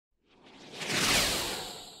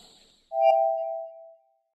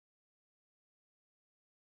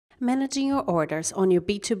Managing your orders on your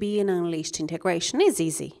B2B and Unleashed integration is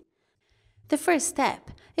easy. The first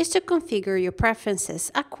step is to configure your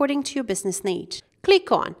preferences according to your business need.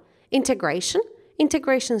 Click on Integration,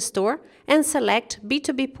 Integration Store, and select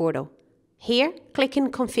B2B Portal. Here, click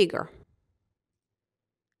in Configure.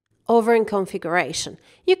 Over in Configuration,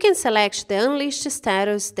 you can select the Unleashed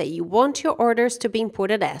status that you want your orders to be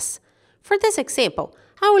imported as. For this example,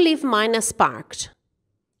 I will leave mine as parked.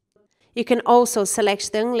 You can also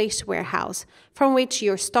select the Unleashed warehouse, from which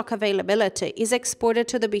your stock availability is exported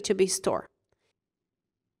to the B2B store.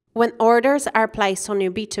 When orders are placed on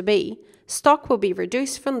your B2B, stock will be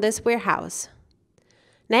reduced from this warehouse.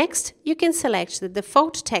 Next, you can select the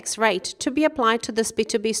default tax rate to be applied to this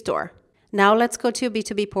B2B store. Now let's go to your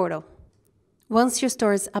B2B portal. Once your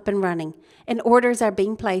store is up and running and orders are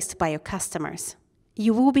being placed by your customers,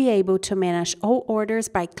 you will be able to manage all orders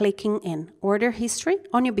by clicking in Order History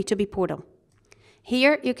on your B2B portal.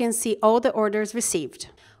 Here you can see all the orders received.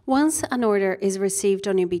 Once an order is received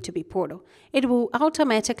on your B2B portal, it will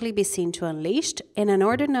automatically be seen to Unleashed and an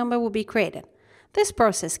order number will be created. This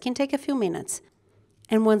process can take a few minutes.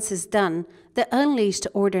 And once it's done, the Unleashed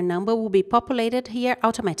order number will be populated here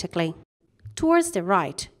automatically. Towards the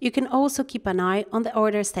right, you can also keep an eye on the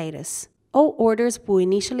order status. All orders will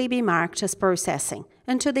initially be marked as processing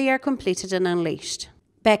until they are completed and Unleashed.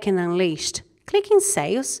 Back in Unleashed, click in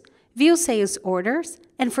Sales, View Sales Orders,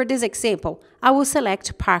 and for this example, I will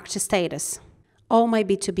select Parked Status. All my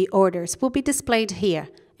B2B orders will be displayed here,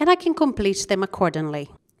 and I can complete them accordingly.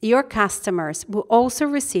 Your customers will also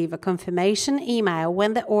receive a confirmation email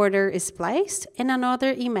when the order is placed and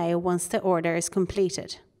another email once the order is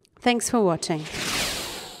completed. Thanks for watching.